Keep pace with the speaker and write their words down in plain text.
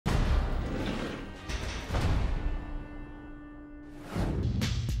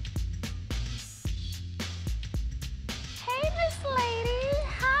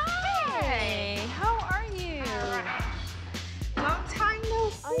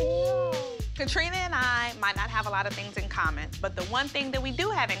Katrina and I might not have a lot of things in common, but the one thing that we do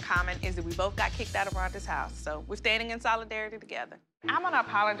have in common is that we both got kicked out of Rhonda's house. So we're standing in solidarity together. I'm gonna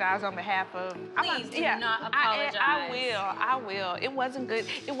apologize on behalf of... Please do not apologize. I will. It wasn't good.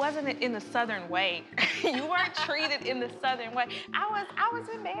 It wasn't in the Southern way. You weren't treated in the Southern way. I was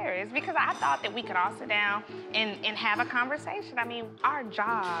embarrassed because I thought that we could all sit down and have a conversation. I mean, our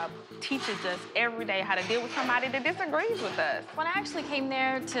job teaches us every day how to deal with somebody that disagrees with us. When I actually came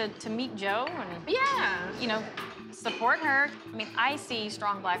there to meet Jo and, you know, support her. I mean, I see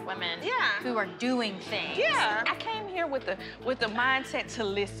strong Black women who are doing things. Yeah. I came here with the mindset to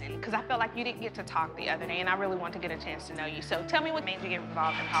listen because I felt like you didn't get to talk the other day and I really want to get a chance to know you. So tell me what made you get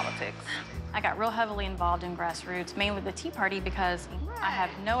involved in politics. I got real heavily involved in grassroots, mainly the Tea Party because I have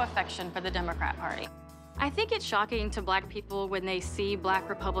no affection for the Democrat Party. I think it's shocking to Black people when they see Black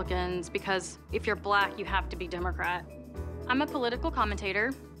Republicans because if you're Black, you have to be Democrat. I'm a political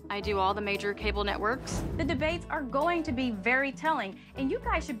commentator. I do all the major cable networks. The debates are going to be very telling, and you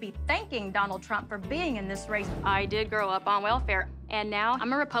guys should be thanking Donald Trump for being in this race. I did grow up on welfare, and now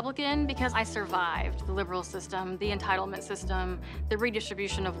I'm a Republican because I survived the liberal system, the entitlement system, the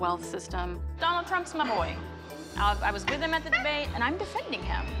redistribution of wealth system. Donald Trump's my boy. I was with him at the debate, and I'm defending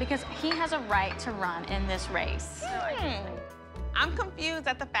him because he has a right to run in this race. I'm confused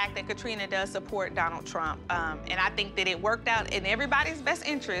at the fact that Katrina does support Donald Trump, and I think that it worked out in everybody's best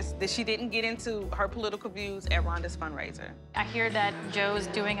interest that she didn't get into her political views at Rhonda's fundraiser. I hear that Jo's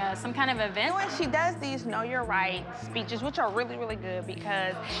doing some kind of event. When she does these Know Your Right speeches, which are really, really good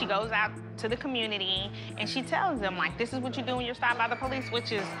because she goes out to the community and she tells them, like, this is what you do when you're stopped by the police,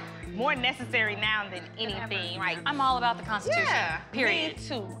 which is more necessary now than anything. Like, I'm all about the Constitution, period. Me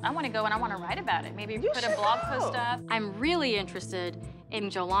too. I want to go and I want to write about it. Maybe put a blog post up. I'm really interested in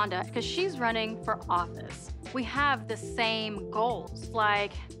Jolanda because she's running for office. We have the same goals,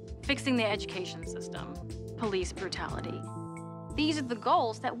 like fixing the education system, police brutality. These are the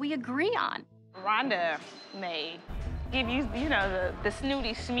goals that we agree on. Rhonda may give you, you know, the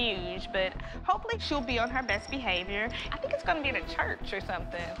snooty smooge, but hopefully she'll be on her best behavior. I think it's gonna be at a church or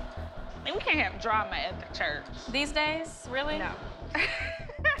something. I mean, we can't have drama at the church. These days, really? No.